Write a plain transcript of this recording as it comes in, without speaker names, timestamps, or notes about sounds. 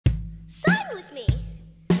Sign with me.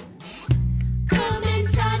 Come and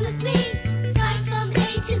sign with me. Sign from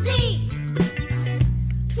A to Z.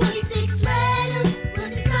 26 letters, learn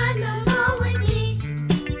to sign them all with me.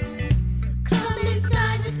 Come and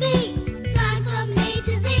sign with me. Sign from A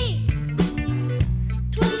to Z.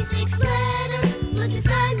 26 letters, learn to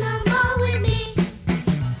sign them all with me.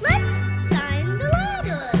 Let's sign the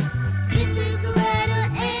letters. This is the letter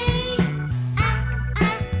A.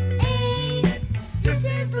 A. This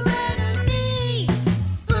is the letter B.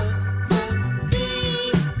 B.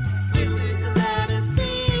 This is the letter C.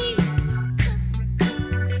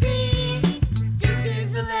 C. This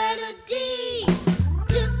is the letter D.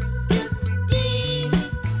 D.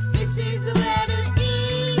 This is the letter E.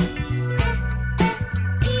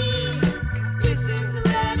 E. This is the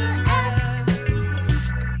letter F.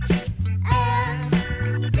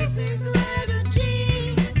 This is the letter G.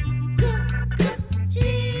 G.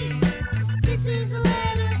 This is the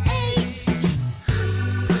letter H.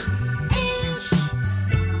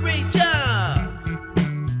 Great job!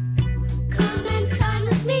 Come and sign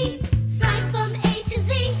with me. Sign from A to Z.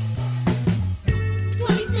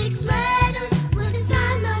 26 letters, learn to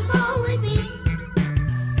sign them all with me.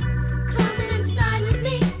 Come and sign with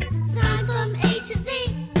me. Sign from A to Z.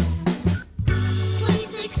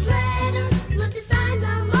 26 letters, learn to sign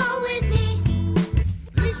them all with me.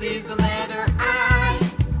 This is the letter I.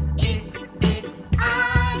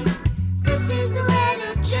 I. This is the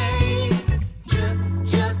letter J.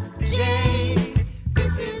 J.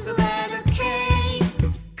 This is the letter K.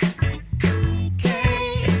 K.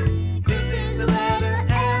 This is the letter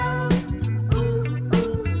L.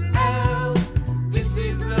 L. This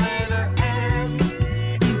is the letter M.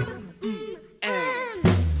 M.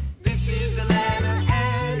 This is the letter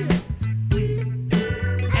N.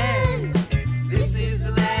 N. This is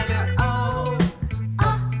the letter O.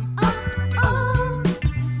 O.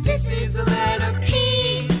 This is the letter P.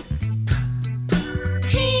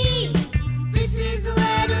 P. This is the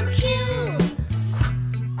letter Q.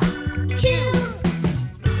 Q.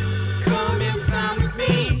 Come and sign with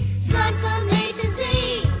me. Sign from A to Z.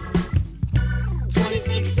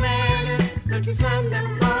 26 letters, learn to sign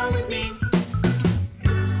them all with me.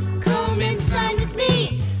 Come and sign with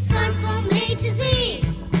me. Sign from A to Z.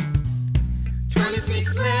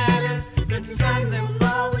 26 letters, learn to sign them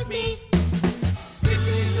all with me. This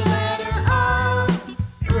is the letter O.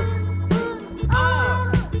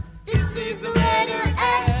 O. This is the letter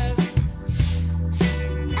S.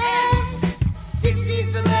 S. This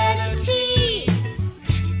is the letter T.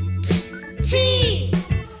 T.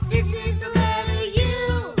 This is the letter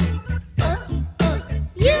U.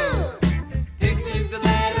 U. This is the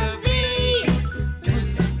letter V.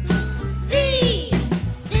 V.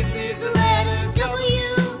 This is the letter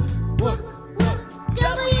W.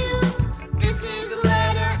 W. This is the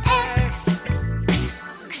letter X.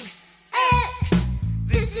 X.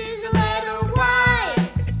 This is the letter Y.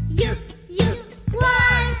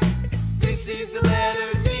 Y. This is the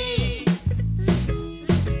letter Z.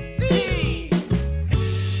 Z.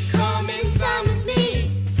 Come and sign with me.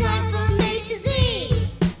 Sign from A to Z.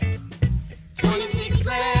 26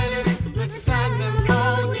 letters, learn to sign them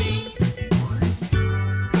all with me.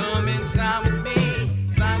 Come and sign with me.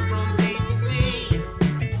 Sign from A to Z.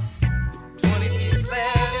 26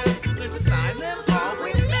 letters, learn to sign them all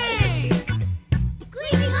with me.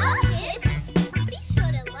 Great job, kids! Be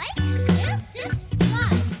sure to like, share,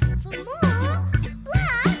 subscribe for more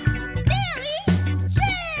BlackBerry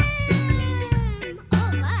Jam!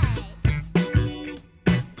 Alright!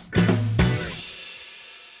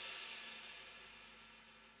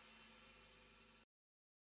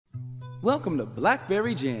 Welcome to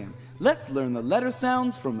BlackBerry Jam. Let's learn the letter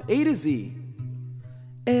sounds from A to Z.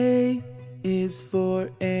 A is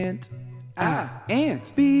for ant.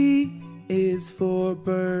 Ant. B is for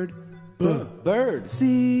bird. Bird.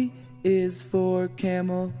 C is for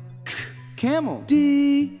camel. Camel.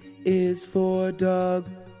 D is for dog.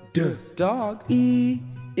 Dog. E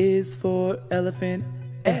is for elephant.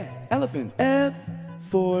 Elephant. F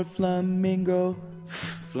for flamingo.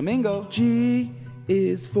 Flamingo. G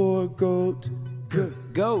is for goat.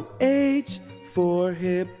 Goat. H for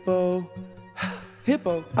hippo.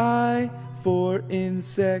 Hippo. I for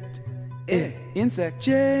insect. Insect.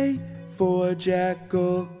 J for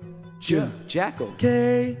jackal. Jackal.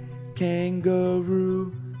 K,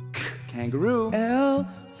 kangaroo. Kangaroo. L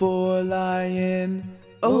for lion.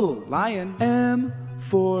 Oh, lion. M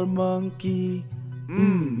for monkey.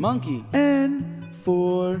 Monkey. N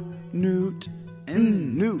for newt.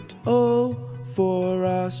 Newt. O for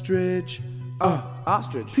ostrich.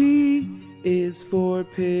 Ostrich. P is for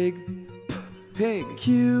pig. Pig.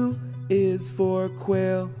 Q is for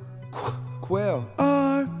quail. quail.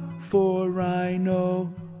 R for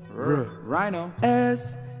rhino. Rhino.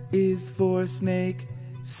 S is for snake.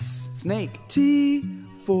 Snake. T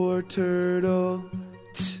for turtle.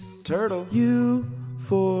 Turtle. U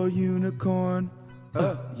for unicorn.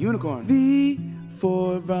 Unicorn. V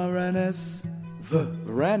for Varanus.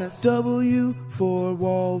 Varanus. W for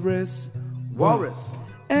walrus. Walrus.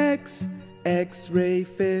 X, X-ray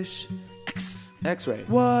fish. X-ray.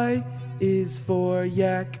 Y is for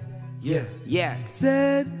yak. Yak.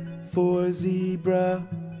 Z for zebra.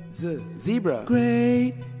 Zebra.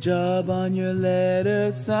 Great job on your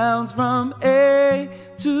letter sounds from A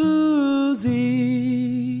to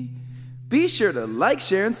Z. Be sure to like,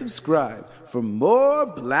 share, and subscribe for more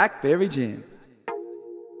BlackBerry Jam.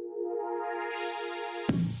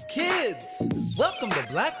 Kids, welcome to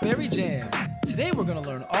BlackBerry Jam. Today we're going to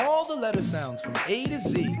learn all the letter sounds from A to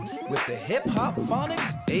Z with the Hip Hop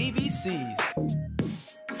Phonics ABCs.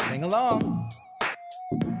 Sing along.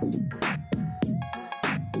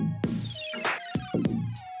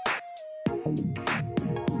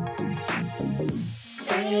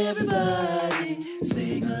 Everybody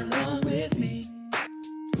sing along with me.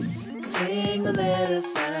 Sing the letter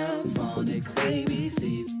sounds, phonics,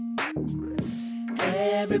 ABCs.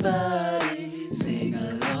 Everybody sing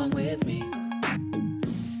along with me.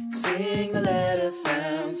 Sing the letter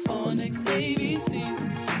sounds, phonics, ABCs.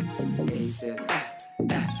 A says ah,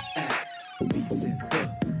 ah, ah. B says b,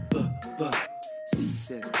 b, b. C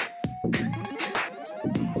says k, k, k.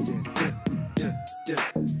 D says d, d, d.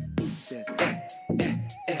 E says eh, eh,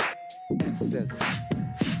 eh. F says f,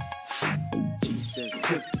 f, f. G says g,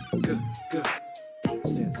 g, g. H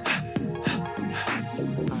says h, h, h.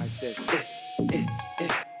 I says eh, eh,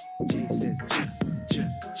 eh. J says j, j,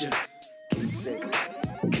 j. K says k,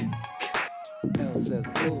 k, k. L says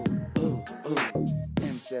ooh, ooh, ooh.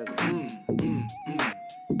 M says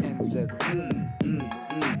N says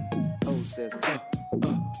O says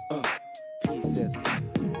P says p.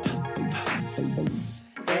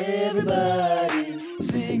 Everybody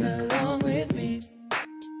sing along with me.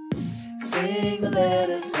 Sing the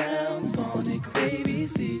letter sounds, phonics,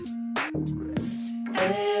 ABCs.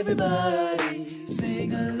 Everybody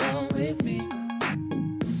sing along with me.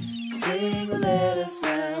 Sing the letter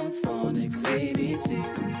sounds, phonics,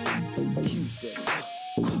 ABCs. Q says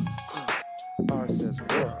qu, qu. R says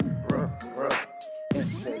r, r, r. S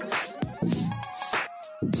says s, s, s.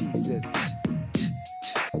 T says t, t, t.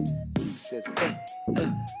 U says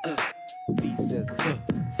V says v,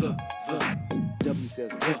 v, v. W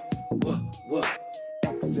says w, w, w.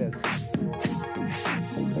 X says s, s, s.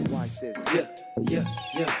 Y says y, y,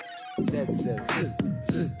 y. Z says z,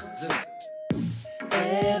 z, z.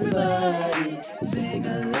 Everybody sing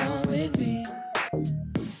along with me.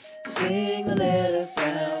 Sing the letter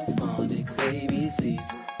sounds, phonics, ABCs.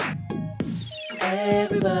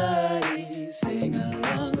 Everybody sing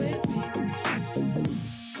along with me.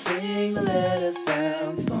 Sing the letter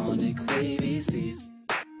sounds, phonics, ABCs.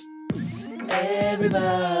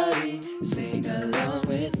 Everybody sing along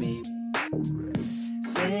with me.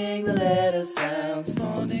 Sing the letter sounds,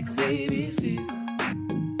 phonics, ABCs.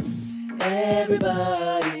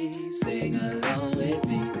 Everybody sing along with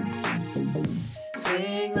me.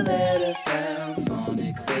 Sing the letter sounds,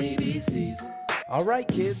 phonics, ABCs. All right,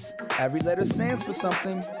 kids, every letter stands for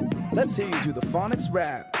something. Let's hear you do the phonics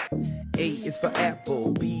rap. A is for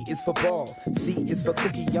apple, B is for ball, C is for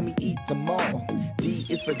cookie, yummy, eat them all. D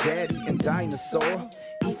is for daddy and dinosaur,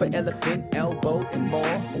 E for elephant, elbow, and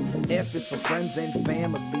more. F is for friends and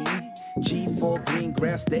family, G for green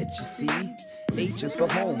grass that you see. H is for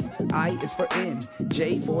home, I is for in,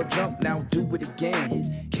 J for jump, now do it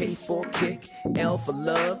again. K for kick, L for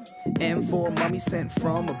love, M for mommy sent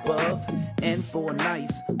from above, N for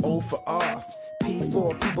nice, O for off, P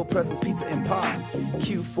for people, presents, pizza, and pie.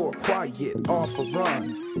 Q for quiet, R for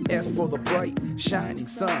run, S for the bright, shining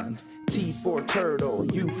sun. T for turtle,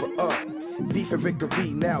 U for up, V for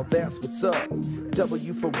victory, now that's what's up.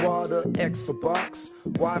 W for water, X for box,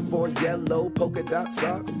 Y for yellow, polka dot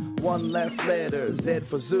socks. One last letter, Z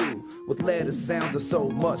for zoo, with letter sounds there's so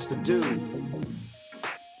much to do.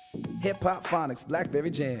 Hip Hop Phonics, BlackBerry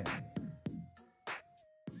Jam.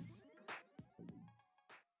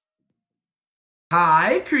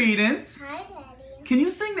 Hi, Credence. Hi, Daddy. Can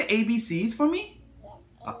you sing the ABCs for me? Yes,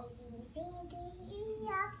 A, B, C, D, E,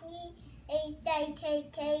 F, G, H, I, K,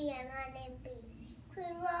 K, M, N, M, P, Q,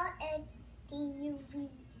 R, S, T, U, V,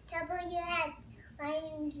 W, X, Y,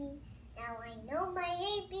 and Z. Now I know my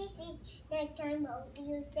ABCs. Next time, I'll do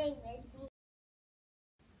you sing with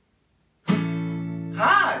me?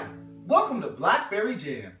 Hi, welcome to BlackBerry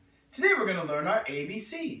Jam. Today we're going to learn our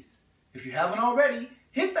ABCs. If you haven't already,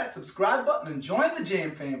 Hit that subscribe button and join the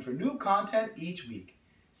Jam Fam for new content each week.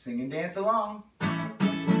 Sing and dance along.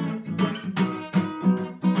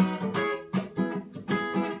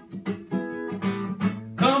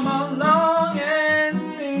 Come along and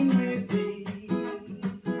sing with me.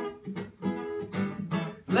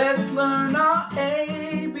 Let's learn our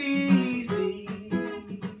ABCs.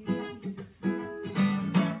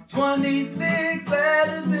 26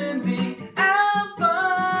 letters in the alphabet.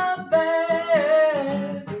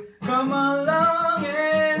 Come along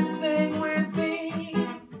and sing with me.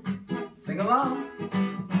 Sing along.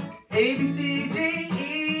 A, B, C, D,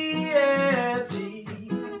 E, F, G,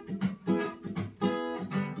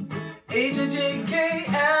 H, I, J, K,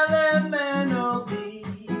 L, M, N, O, P,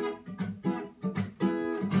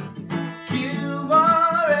 Q,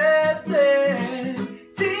 R, S, N,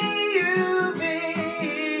 T, U,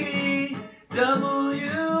 V,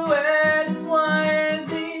 W, X, Y, and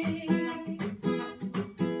Z.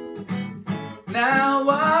 Now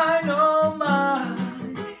I know my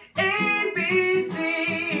ABCs.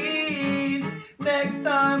 Next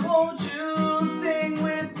time, won't you sing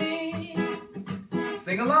with me?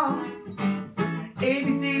 Sing along. A,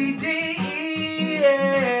 B, C, D, E,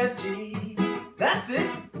 F, G. That's it.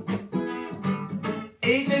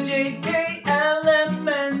 H, I, J, K, L, M,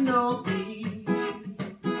 N, O, P,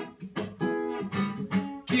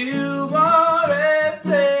 Q, R, S,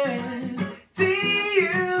 N, T,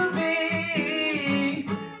 U, V,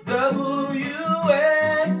 W,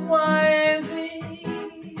 X, Y, and Z.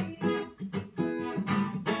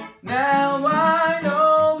 Now I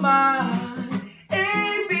know my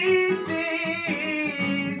ABCs.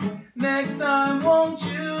 Next time, won't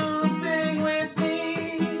you sing with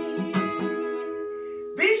me?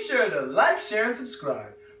 Be sure to like, share, and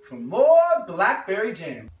subscribe for more BlackBerry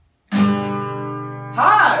Jam.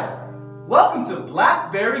 Hi! Welcome to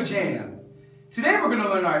BlackBerry Jam. Today we're going to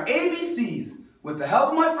learn our ABCs with the help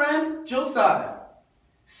of my friend Josiah.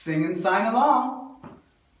 Sing and sign along.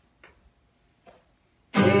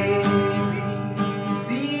 A, B, C,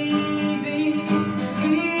 D,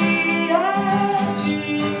 E, F, G,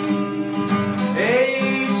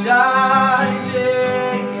 H, I, J,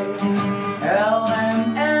 K, L,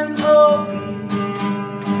 M, N, O, P,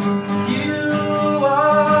 Q,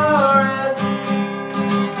 R, S,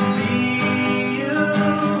 T, U,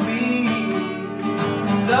 V,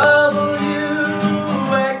 W,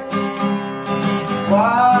 X, Y,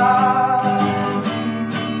 Z.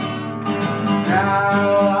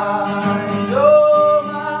 Now I know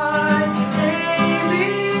my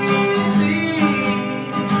ABC.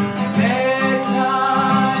 Next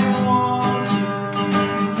time, won't you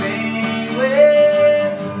sing with me?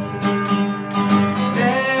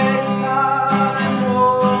 Next time,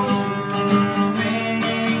 won't you sing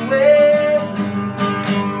with me?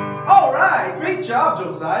 All right, great job,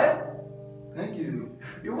 Josiah. Thank you.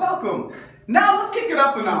 You're welcome. Now let's kick it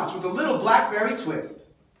up a notch with a little BlackBerry twist.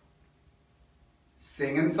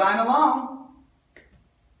 Sing and sign along.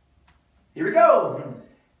 Here we go.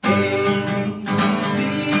 A, B, C,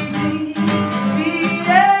 D, E,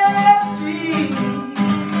 F, G,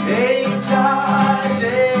 H, I, J,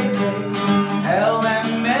 K, L,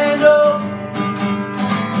 M, N, O,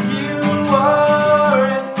 Q, R,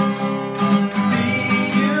 S, T,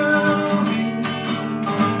 U, V,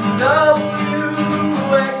 W,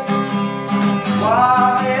 X,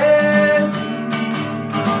 Y, and Z.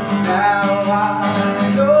 Now I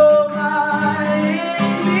know my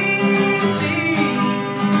ABC.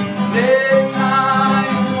 This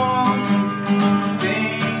time, won't you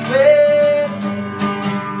sing with me?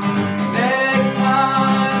 Next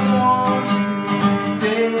time, won't you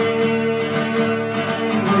sing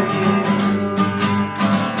with me?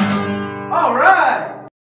 All right.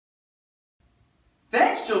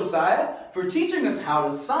 Thanks, Josiah, for teaching us how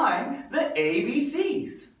to sign the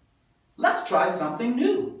ABCs. Let's try something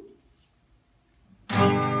new.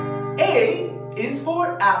 A is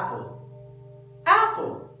for apple.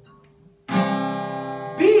 Apple.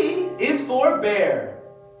 B is for bear.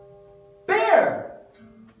 Bear.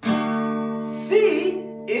 C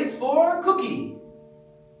is for cookie.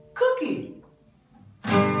 Cookie.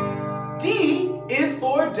 D is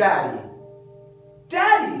for daddy.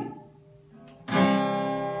 Daddy.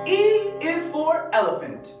 E is for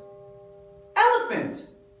elephant. Elephant.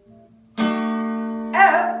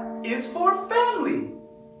 F is for family.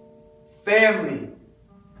 Family.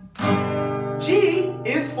 G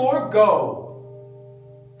is for go.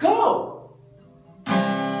 Go.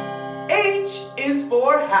 H is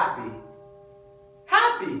for happy.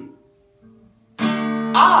 Happy.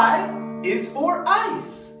 I is for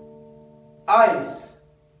ice. Ice.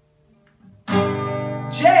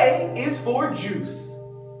 J is for juice.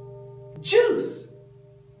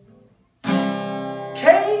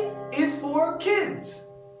 for kids.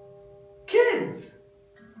 Kids.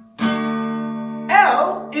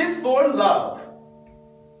 L is for love.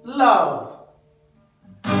 Love.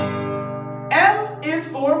 M is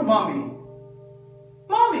for mommy.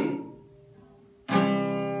 Mommy.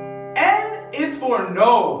 N is for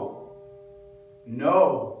no.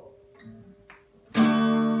 No.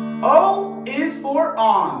 O is for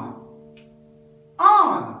on.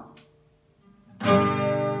 On.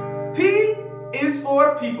 P is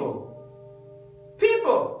for people.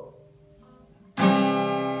 People.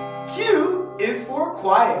 Q is for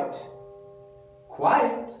quiet.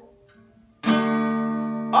 Quiet.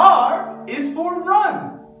 R is for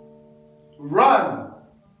run. Run.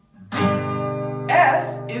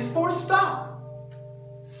 S is for stop.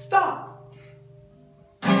 Stop.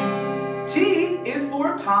 T is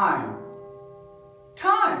for time.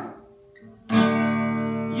 Time.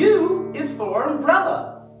 U is for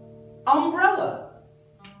umbrella. Umbrella.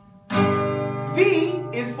 V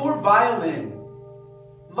is for violin.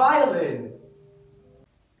 Violin.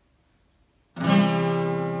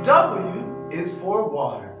 W is for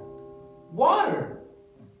water. Water.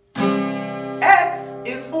 X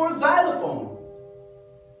is for xylophone.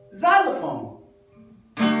 Xylophone.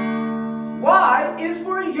 Y is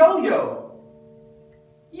for yo-yo.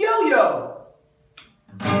 Yo-yo.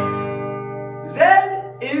 Z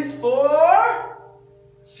is for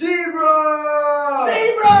zebra.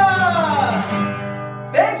 Zebra!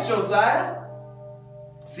 Thanks, Josiah.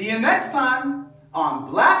 See you next time on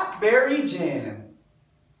BlackBerry Jam.